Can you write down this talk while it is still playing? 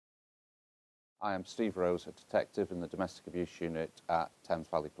I am Steve Rose, a detective in the Domestic Abuse Unit at Thames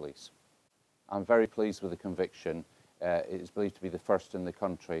Valley Police. I'm very pleased with the conviction. It is believed to be the first in the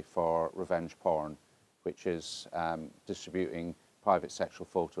country for revenge porn, which is distributing private sexual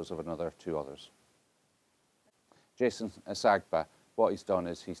photos of another to others. Jason Asagba, what he's done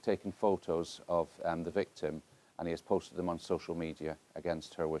is he's taken photos of the victim and he has posted them on social media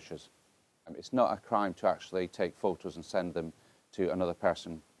against her wishes. It's not a crime to actually take photos and send them to another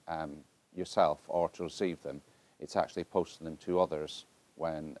person yourself or to receive them. It's actually posting them to others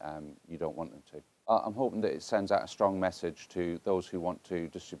when you don't want them to. I'm hoping that it sends out a strong message to those who want to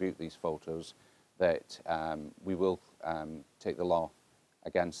distribute these photos that we will take the law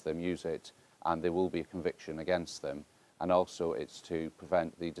against them, use it, and there will be a conviction against them. And also it's to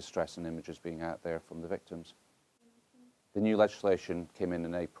prevent the distress and images being out there from the victims. The new legislation came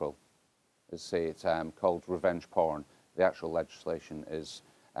in April. As I say, it's called revenge porn. The actual legislation is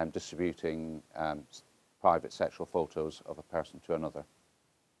distributing private sexual photos of a person to another.